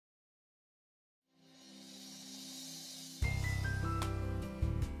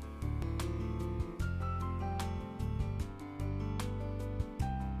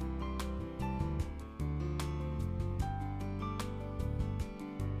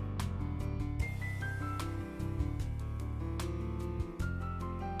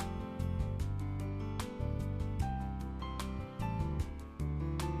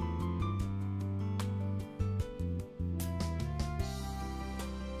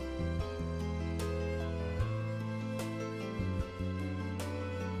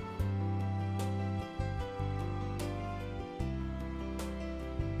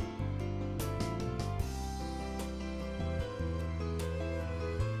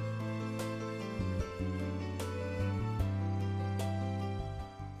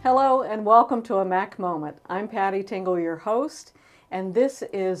Hello and welcome to a Mac Moment. I'm Patty Tingle, your host, and this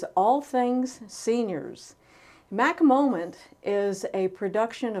is All Things Seniors. Mac Moment is a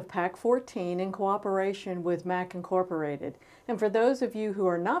production of PAC 14 in cooperation with MAC Incorporated. And for those of you who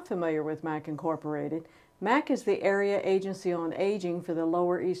are not familiar with MAC Incorporated, MAC is the Area Agency on Aging for the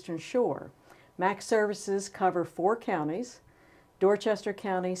Lower Eastern Shore. MAC services cover 4 counties: Dorchester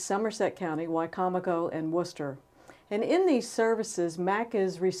County, Somerset County, Wicomico, and Worcester. And in these services, MAC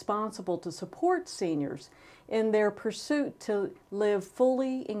is responsible to support seniors in their pursuit to live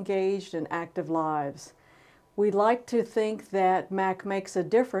fully engaged and active lives. We like to think that MAC makes a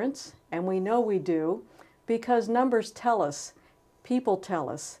difference, and we know we do, because numbers tell us, people tell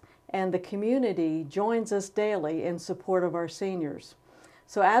us, and the community joins us daily in support of our seniors.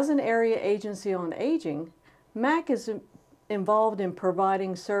 So as an area agency on aging, MAC is involved in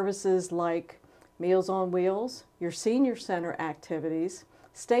providing services like Meals on Wheels, your senior center activities,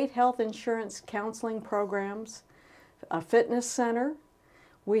 state health insurance counseling programs, a fitness center.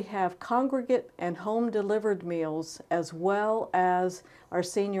 We have congregate and home delivered meals as well as our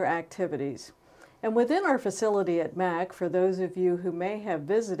senior activities. And within our facility at MAC, for those of you who may have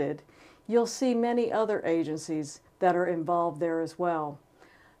visited, you'll see many other agencies that are involved there as well.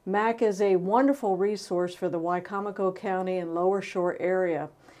 MAC is a wonderful resource for the Wicomico County and Lower Shore area.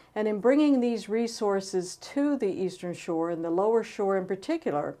 And in bringing these resources to the Eastern Shore and the Lower Shore in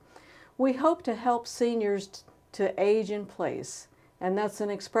particular, we hope to help seniors to age in place. And that's an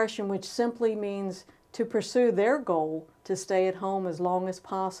expression which simply means to pursue their goal to stay at home as long as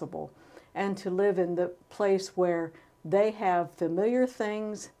possible and to live in the place where they have familiar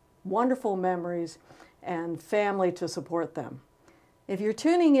things, wonderful memories, and family to support them. If you're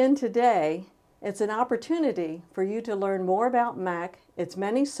tuning in today, it's an opportunity for you to learn more about MAC, its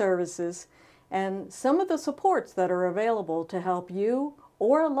many services, and some of the supports that are available to help you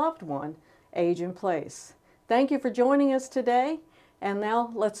or a loved one age in place. Thank you for joining us today, and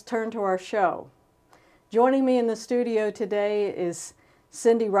now let's turn to our show. Joining me in the studio today is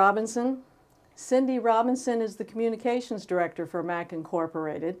Cindy Robinson. Cindy Robinson is the Communications Director for MAC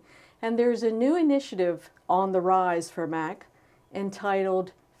Incorporated, and there's a new initiative on the rise for MAC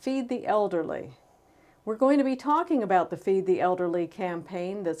entitled Feed the Elderly. We're going to be talking about the Feed the Elderly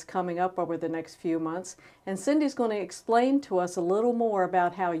campaign that's coming up over the next few months, and Cindy's going to explain to us a little more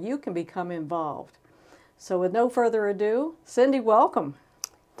about how you can become involved. So with no further ado, Cindy, welcome.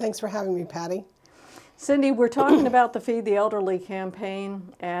 Thanks for having me, Patty. Cindy, we're talking about the Feed the Elderly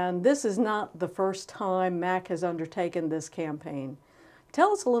campaign, and this is not the first time MAC has undertaken this campaign.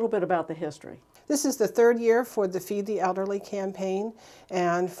 Tell us a little bit about the history. This is the 3rd year for the Feed the Elderly campaign,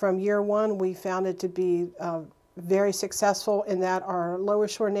 and from year 1 we found it to be very successful in that our Lower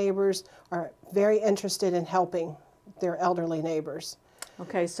Shore neighbors are very interested in helping their elderly neighbors.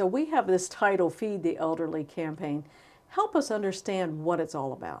 Okay, so we have this title, Feed the Elderly campaign. Help us understand what it's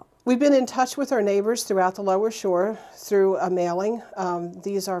all about. We've been in touch with our neighbors throughout the Lower Shore through a mailing.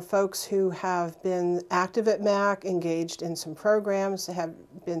 These are folks who have been active at MAC, engaged in some programs, have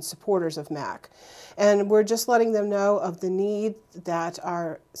been supporters of MAC. And we're just letting them know of the need that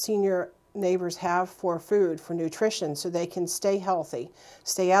our senior neighbors have for food, for nutrition, so they can stay healthy,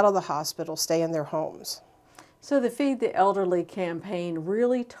 stay out of the hospital, stay in their homes. So the Feed the Elderly campaign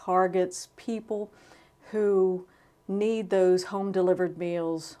really targets people who need those home-delivered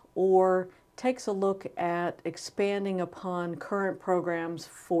meals or takes a look at expanding upon current programs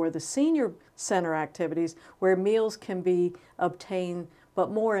for the senior center activities where meals can be obtained,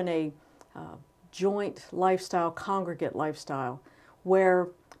 but more in a joint lifestyle, congregate lifestyle, where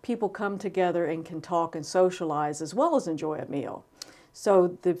people come together and can talk and socialize as well as enjoy a meal.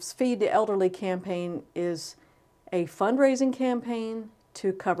 So the Feed the Elderly campaign is a fundraising campaign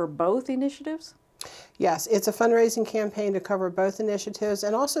to cover both initiatives? Yes, it's a fundraising campaign to cover both initiatives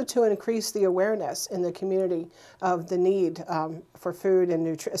and also to increase the awareness in the community of the need for food and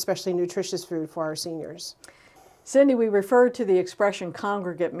especially nutritious food for our seniors. Cindy, we refer to the expression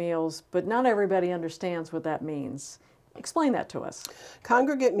congregate meals, but not everybody understands what that means. Explain that to us.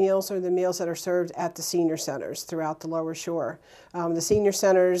 Congregate meals are the meals that are served at the senior centers throughout the Lower Shore. The senior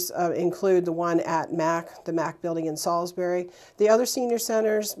centers include the one at MAC, the MAC building in Salisbury. The other senior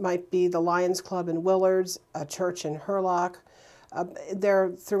centers might be the Lions Club in Willards, a church in Hurlock.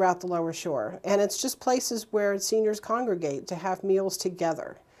 They're throughout the Lower Shore. And it's just places where seniors congregate to have meals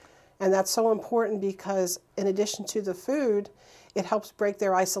together. And that's so important because in addition to the food, it helps break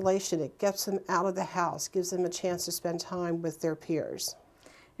their isolation. It gets them out of the house, gives them a chance to spend time with their peers.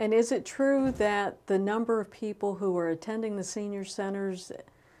 And is it true that the number of people who are attending the senior centers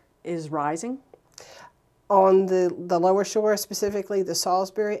is rising? On the Lower Shore, specifically the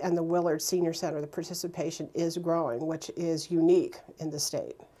Salisbury and the Willard Senior Center, the participation is growing, which is unique in the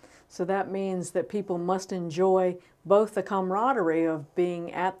state. So that means that people must enjoy both the camaraderie of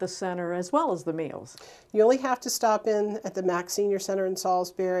being at the center as well as the meals. You only have to stop in at the Mack Senior Center in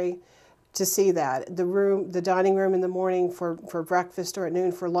Salisbury to see that. The dining room in the morning for breakfast or at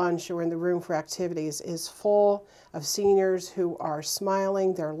noon for lunch or in the room for activities is full of seniors who are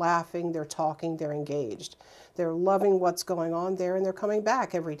smiling, they're laughing, they're talking, they're engaged. They're loving what's going on there and they're coming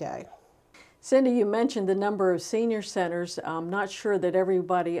back every day. Cindy, you mentioned the number of senior centers. I'm not sure that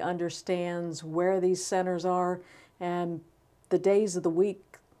everybody understands where these centers are and the days of the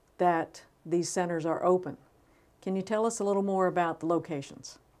week that these centers are open. Can you tell us a little more about the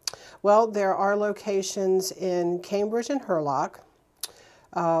locations? Well, there are locations in Cambridge and Hurlock,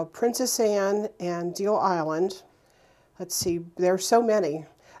 Princess Anne and Deal Island. Let's see, there are so many.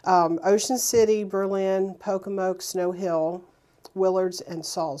 Ocean City, Berlin, Pocomoke, Snow Hill, Willards, and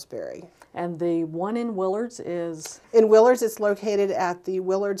Salisbury. And the one in Willards is? In Willards, it's located at the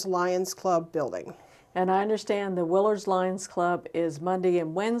Willards Lions Club building. And I understand the Willards Lions Club is Monday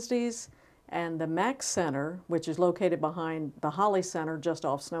and Wednesdays, and the Mack Center, which is located behind the Holly Center just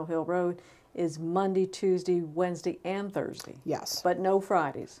off Snow Hill Road, is Monday, Tuesday, Wednesday, and Thursday. Yes. But no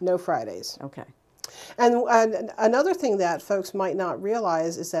Fridays. No Fridays. Okay. And another thing that folks might not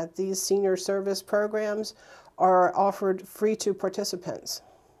realize is that these senior service programs are offered free to participants,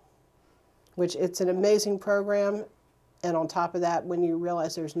 which it's an amazing program. And on top of that, when you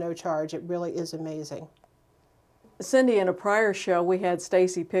realize there's no charge, it really is amazing. Cindy, in a prior show, we had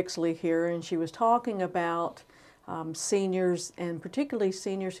Stacy Pixley here, and she was talking about seniors, and particularly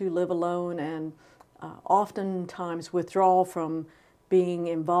seniors who live alone and oftentimes withdraw from being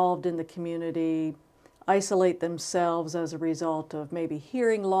involved in the community, isolate themselves as a result of maybe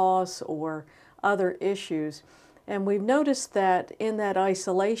hearing loss or other issues. And we've noticed that in that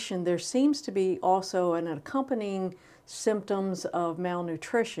isolation, there seems to be also an accompanying symptoms of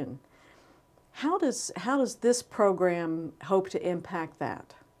malnutrition. How does this program hope to impact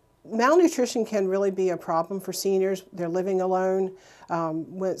that? Malnutrition can really be a problem for seniors. They're living alone.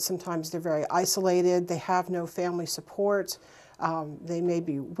 Sometimes they're very isolated. They have no family support. They may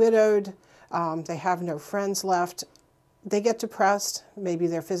be widowed. They have no friends left. They get depressed. Maybe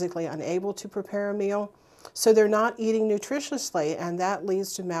they're physically unable to prepare a meal. So they're not eating nutritiously, and that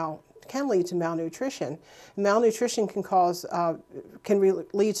leads to can lead to malnutrition. Malnutrition can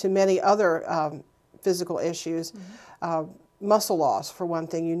lead to many other physical issues. Mm-hmm. Muscle loss, for one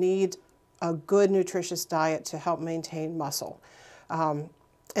thing. You need a good nutritious diet to help maintain muscle. And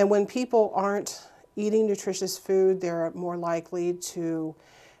when people aren't eating nutritious food, they're more likely to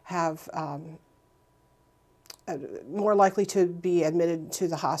have more likely to be admitted to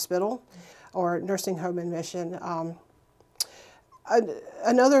the hospital or nursing home admission.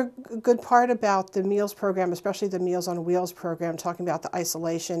 Another good part about the meals program, especially the Meals on Wheels program, talking about the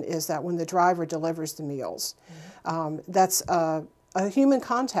isolation, is that when the driver delivers the meals, that's a human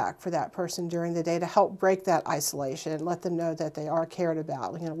contact for that person during the day to help break that isolation and let them know that they are cared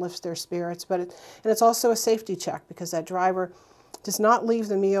about. Lifts their spirits, and it's also a safety check because that driver does not leave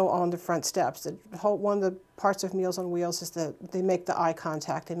the meal on the front steps. One of the parts of Meals on Wheels is that they make the eye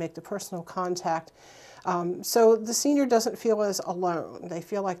contact, they make the personal contact. So the senior doesn't feel as alone. They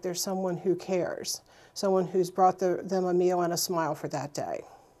feel like there's someone who cares, someone who's brought them a meal and a smile for that day.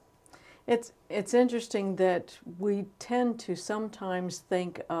 It's interesting that we tend to sometimes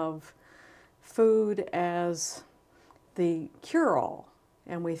think of food as the cure-all,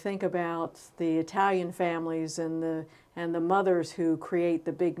 and we think about the Italian families and the mothers who create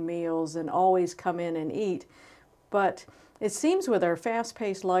the big meals and always come in and eat. But it seems with our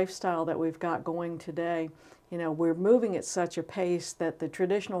fast-paced lifestyle that we've got going today, we're moving at such a pace that the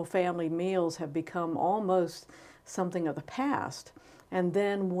traditional family meals have become almost something of the past. And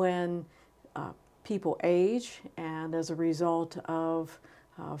then when people age, and as a result of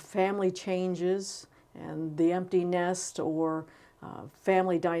family changes and the empty nest or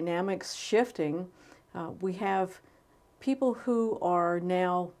family dynamics shifting, we have people who are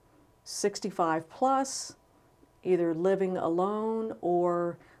now 65 plus, either living alone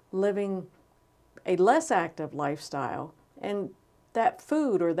or living a less active lifestyle. And that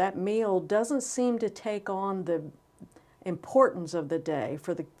food or that meal doesn't seem to take on the importance of the day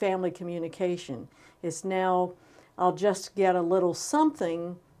for the family communication. It's now, I'll just get a little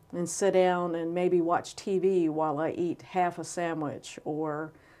something and sit down and maybe watch TV while I eat half a sandwich,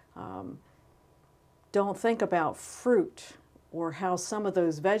 or don't think about fruit or how some of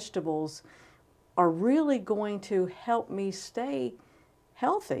those vegetables are really going to help me stay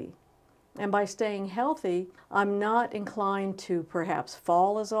healthy. And by staying healthy, I'm not inclined to perhaps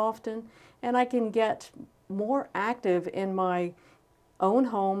fall as often, and I can get more active in my own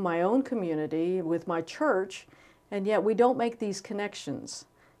home, my own community, with my church, and yet we don't make these connections.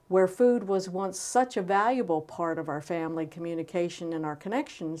 Where food was once such a valuable part of our family communication and our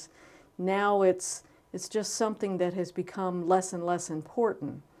connections, now it's just something that has become less and less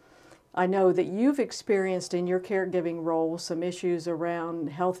important. I know that you've experienced in your caregiving role some issues around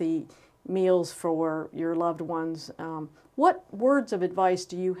healthy meals for your loved ones. What words of advice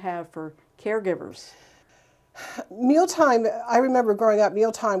do you have for caregivers? Mealtime, I remember growing up,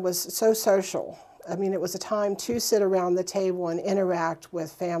 mealtime was so social. I mean, it was a time to sit around the table and interact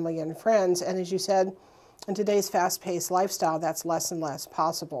with family and friends. And as you said, in today's fast-paced lifestyle, that's less and less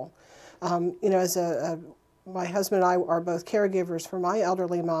possible. You know, my husband and I are both caregivers for my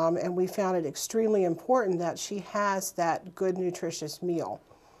elderly mom, and we found it extremely important that she has that good, nutritious meal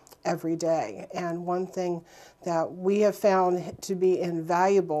every day. And one thing that we have found to be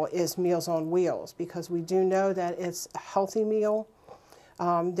invaluable is Meals on Wheels, because we do know that it's a healthy meal.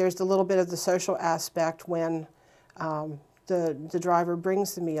 There's a little bit of the social aspect when the driver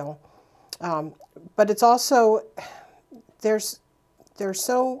brings the meal. But it's also, there's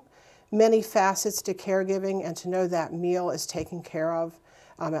so many facets to caregiving, and to know that meal is taken care of,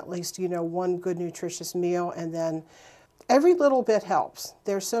 at least, you know, one good nutritious meal, and then every little bit helps.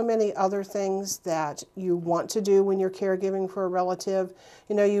 There's so many other things that you want to do when you're caregiving for a relative.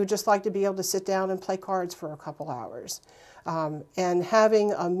 You know, you would just like to be able to sit down and play cards for a couple hours. And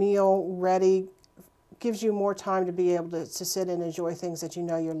having a meal ready gives you more time to be able to sit and enjoy things that you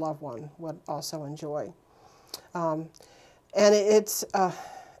know your loved one would also enjoy. And it's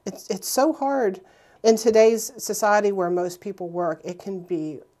so hard in today's society where most people work. It can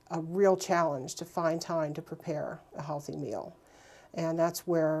be a real challenge to find time to prepare a healthy meal. And that's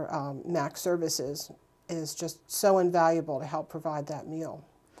where MAC Services is just so invaluable to help provide that meal.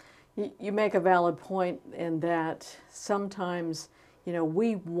 You make a valid point in that sometimes, you know,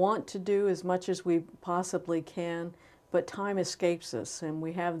 we want to do as much as we possibly can, but time escapes us, and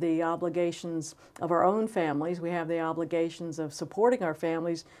we have the obligations of our own families. We have the obligations of supporting our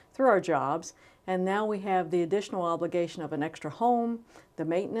families through our jobs, and now we have the additional obligation of an extra home, the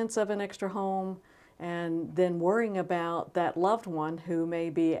maintenance of an extra home, and then worrying about that loved one who may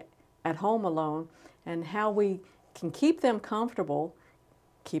be at home alone, and how we can keep them comfortable,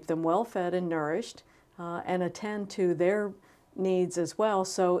 keep them well fed and nourished, and attend to their needs as well.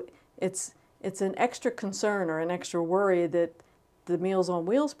 So it's an extra concern or an extra worry that the Meals on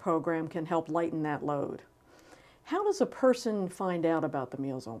Wheels program can help lighten that load. How does a person find out about the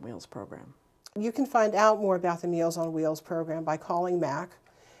Meals on Wheels program? You can find out more about the Meals on Wheels program by calling MAC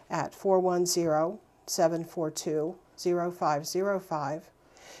at 410-742-0505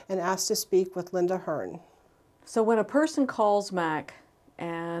 and ask to speak with Linda Hearn. So when a person calls MAC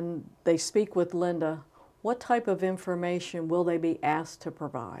and they speak with Linda, what type of information will they be asked to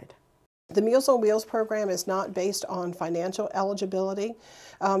provide? The Meals on Wheels program is not based on financial eligibility.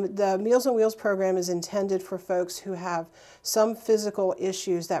 The Meals on Wheels program is intended for folks who have some physical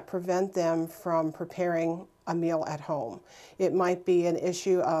issues that prevent them from preparing a meal at home. It might be an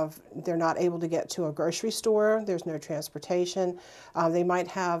issue of they're not able to get to a grocery store, there's no transportation. They might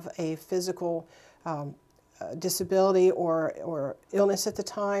have a physical disability or illness at the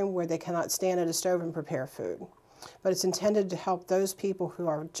time where they cannot stand at a stove and prepare food. But it's intended to help those people who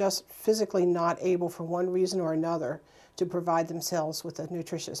are just physically not able for one reason or another to provide themselves with a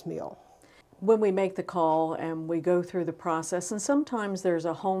nutritious meal. When we make the call and we go through the process, and sometimes there's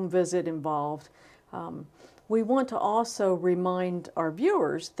a home visit involved, we want to also remind our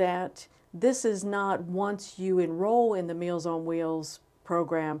viewers that this is not once you enroll in the Meals on Wheels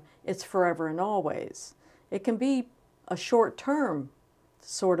program, it's forever and always. It can be a short-term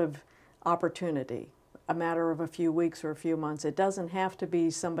sort of opportunity, a matter of a few weeks or a few months. It doesn't have to be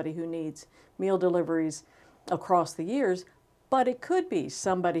somebody who needs meal deliveries across the years, but it could be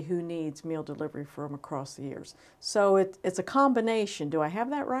somebody who needs meal delivery from across the years. So it's a combination. Do I have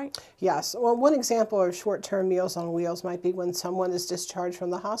that right? Yes. Well, one example of short-term Meals on Wheels might be when someone is discharged from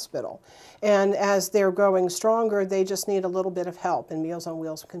the hospital. And as they're growing stronger, they just need a little bit of help, and Meals on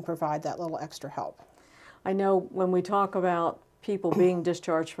Wheels can provide that little extra help. I know when we talk about people being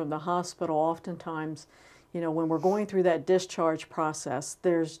discharged from the hospital, oftentimes, you know, when we're going through that discharge process,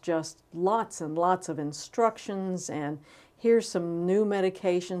 there's just lots and lots of instructions, and here's some new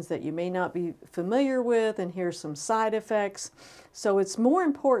medications that you may not be familiar with, and here's some side effects. So it's more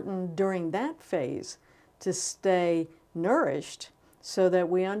important during that phase to stay nourished so that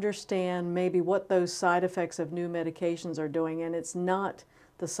we understand maybe what those side effects of new medications are doing, and it's not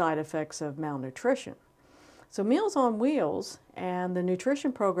the side effects of malnutrition. So Meals on Wheels and the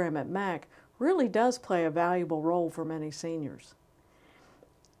nutrition program at MAC really does play a valuable role for many seniors.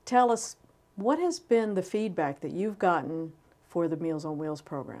 Tell us, what has been the feedback that you've gotten for the Meals on Wheels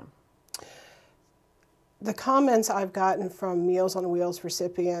program? The comments I've gotten from Meals on Wheels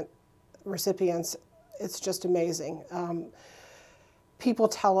recipients, it's just amazing. People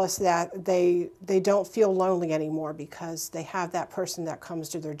tell us that they don't feel lonely anymore because they have that person that comes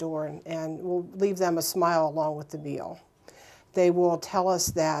to their door and will leave them a smile along with the meal. They will tell us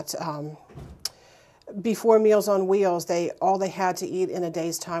that before Meals on Wheels, all they had to eat in a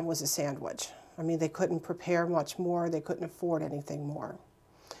day's time was a sandwich. I mean, they couldn't prepare much more, they couldn't afford anything more.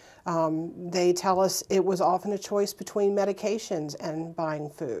 They tell us it was often a choice between medications and buying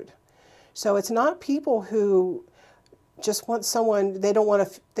food. So it's not people who just want someone, they don't want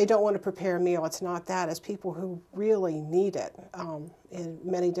to prepare a meal. It's not that. It's people who really need it in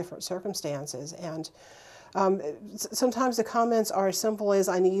many different circumstances. And sometimes the comments are as simple as,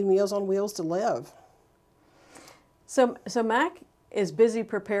 I need Meals on Wheels to live. So MAC is busy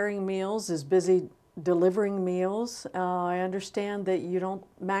preparing meals, is busy delivering meals. I understand that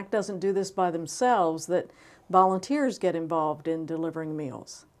MAC doesn't do this by themselves, that volunteers get involved in delivering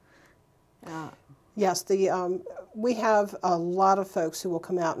meals. Yes, we have a lot of folks who will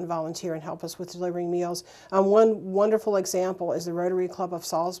come out and volunteer and help us with delivering meals. One wonderful example is the Rotary Club of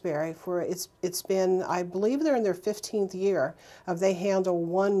Salisbury. It's been, I believe they're in their 15th year of they handle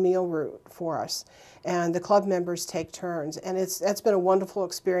one meal route for us, and the club members take turns. And that's been a wonderful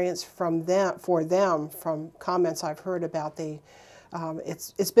experience for them from comments I've heard about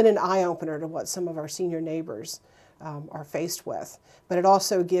it's been an eye-opener to what some of our senior neighbors are faced with, but it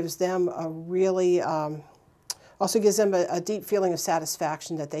also gives them a deep feeling of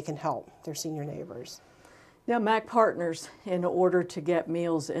satisfaction that they can help their senior neighbors. Now, MAC partners in order to get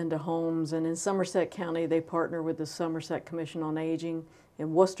meals into homes, and in Somerset County they partner with the Somerset Commission on Aging.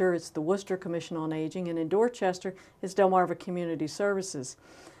 In Worcester, it's the Worcester Commission on Aging, and in Dorchester, it's Delmarva Community Services.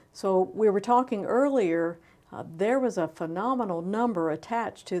 So we were talking earlier, there was a phenomenal number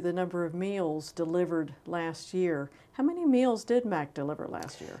attached to the number of meals delivered last year. How many meals did MAC deliver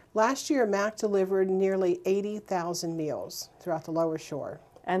last year? Last year, MAC delivered nearly 80,000 meals throughout the Lower Shore.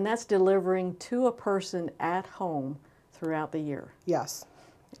 And that's delivering to a person at home throughout the year? Yes,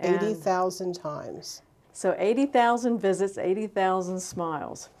 80,000 times. So 80,000 visits, 80,000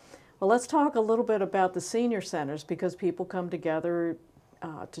 smiles. Well, let's talk a little bit about the senior centers, because people come together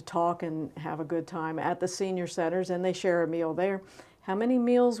to talk and have a good time at the senior centers, and they share a meal there. How many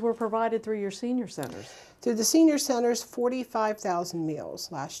meals were provided through your senior centers? Through the senior centers, 45,000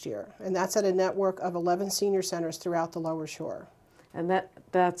 meals last year, and that's at a network of 11 senior centers throughout the Lower Shore. And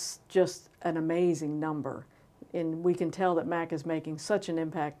that's just an amazing number. And we can tell that MAC is making such an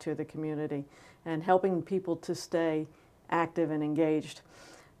impact to the community and helping people to stay active and engaged.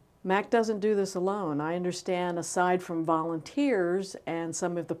 MAC doesn't do this alone. I understand, aside from volunteers and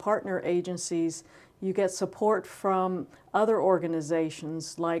some of the partner agencies, you get support from other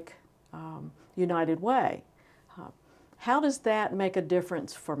organizations like United Way. How does that make a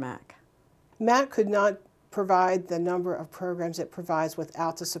difference for MAC? MAC could not provide the number of programs it provides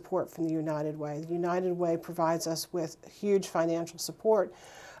without the support from the United Way. The United Way provides us with huge financial support.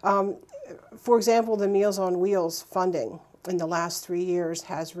 For example, the Meals on Wheels funding in the last 3 years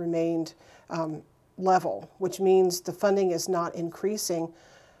has remained level, which means the funding is not increasing,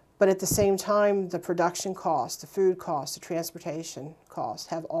 but at the same time the production costs, the food costs, the transportation costs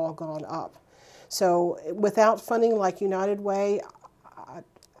have all gone up. So without funding like United Way,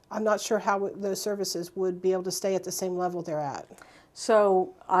 I'm not sure how those services would be able to stay at the same level they're at.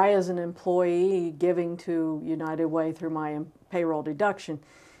 So I, as an employee giving to United Way through my payroll deduction,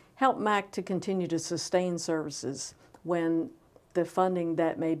 help MAC to continue to sustain services when the funding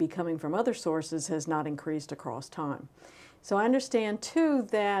that may be coming from other sources has not increased across time. So I understand too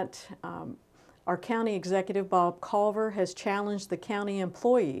that our county executive, Bob Culver, has challenged the county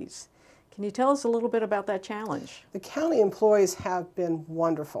employees. Can you tell us a little bit about that challenge? The county employees have been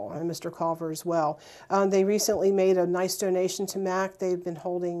wonderful, and Mr. Culver as well. They recently made a nice donation to MAC. They've been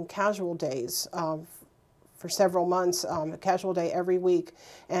holding casual days for several months, a casual day every week,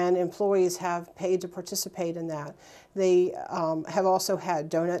 and employees have paid to participate in that. They have also had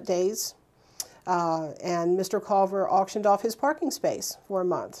donut days, and Mr. Culver auctioned off his parking space for a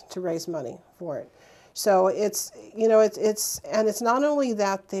month to raise money for it. So it's not only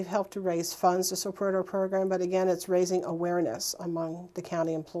that they've helped to raise funds to support our program, but again, it's raising awareness among the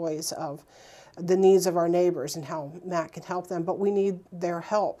county employees of the needs of our neighbors and how MAC can help them, but we need their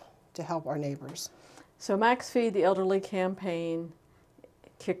help to help our neighbors. So MAC's Feed the Elderly campaign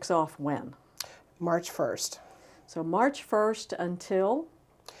kicks off when? March 1st. So March 1st until?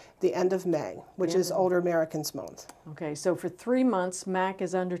 The end of May, which is Older Americans Month. Okay, so for 3 months, MAC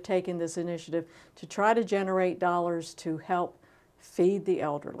is undertaking this initiative to try to generate dollars to help feed the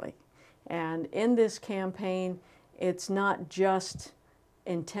elderly. And in this campaign, it's not just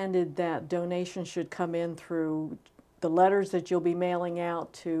intended that donations should come in through the letters that you'll be mailing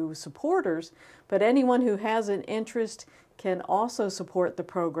out to supporters, but anyone who has an interest can also support the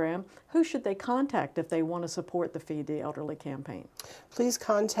program. Who should they contact if they want to support the Feed the Elderly campaign? Please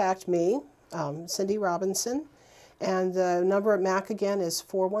contact me, Cindy Robinson, and the number at MAC again is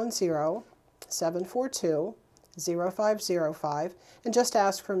 410-742-0505, and just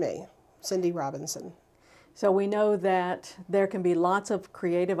ask for me, Cindy Robinson. So we know that there can be lots of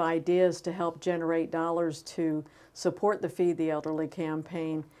creative ideas to help generate dollars to support the Feed the Elderly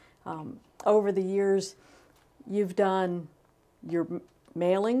campaign. Over the years, you've done your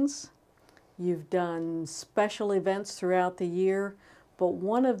mailings, you've done special events throughout the year, but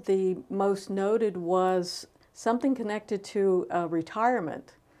one of the most noted was something connected to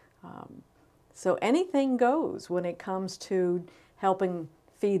retirement. So anything goes when it comes to helping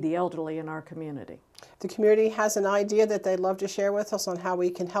feed the elderly in our community. The community has an idea that they'd love to share with us on how we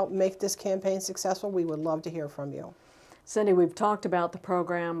can help make this campaign successful. We would love to hear from you. Cindy, we've talked about the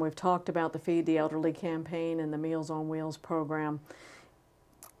program, we've talked about the Feed the Elderly campaign and the Meals on Wheels program.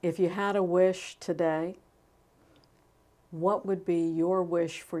 If you had a wish today, what would be your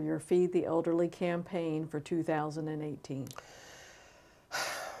wish for your Feed the Elderly campaign for 2018?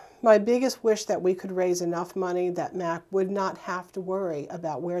 My biggest wish that we could raise enough money that MAC would not have to worry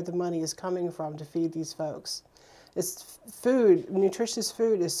about where the money is coming from to feed these folks. It's food, nutritious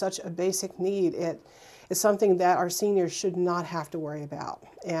food is such a basic need. It is something that our seniors should not have to worry about.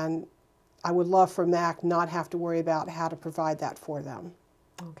 And I would love for MAC not have to worry about how to provide that for them.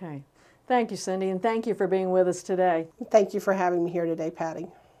 Okay. Thank you, Cindy, and thank you for being with us today. Thank you for having me here today, Patty.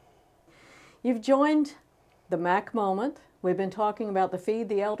 You've joined the MAC Moment. We've been talking about the Feed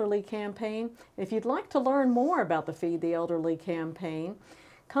the Elderly campaign. If you'd like to learn more about the Feed the Elderly campaign,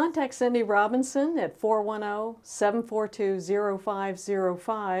 contact Cindy Robinson at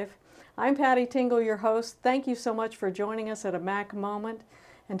 410-742-0505. I'm Patty Tingle, your host. Thank you so much for joining us at a MAC Moment.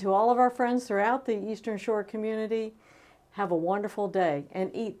 And to all of our friends throughout the Eastern Shore community, have a wonderful day and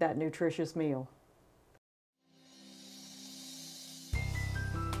eat that nutritious meal.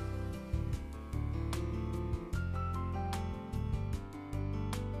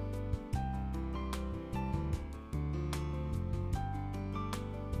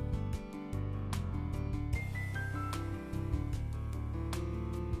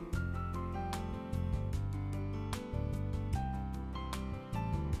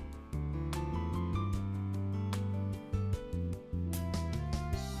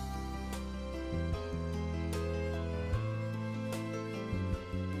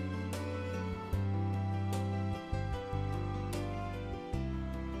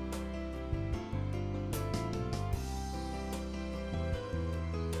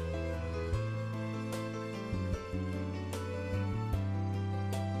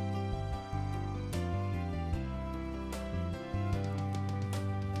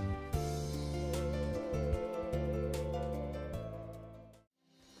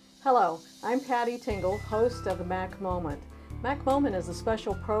 Hello, I'm Patty Tingle, host of the MAC Moment. MAC Moment is a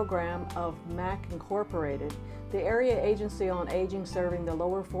special program of MAC Incorporated, the area agency on aging serving the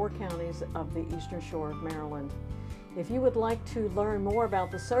lower 4 counties of the Eastern Shore of Maryland. If you would like to learn more about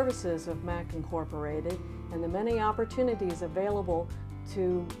the services of MAC Incorporated and the many opportunities available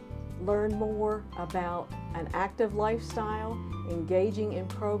to learn more about an active lifestyle, engaging in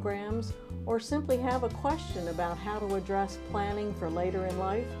programs, or simply have a question about how to address planning for later in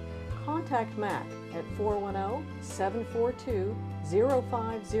life, contact MAC at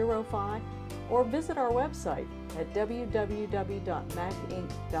 410-742-0505 or visit our website at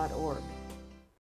www.macinc.org.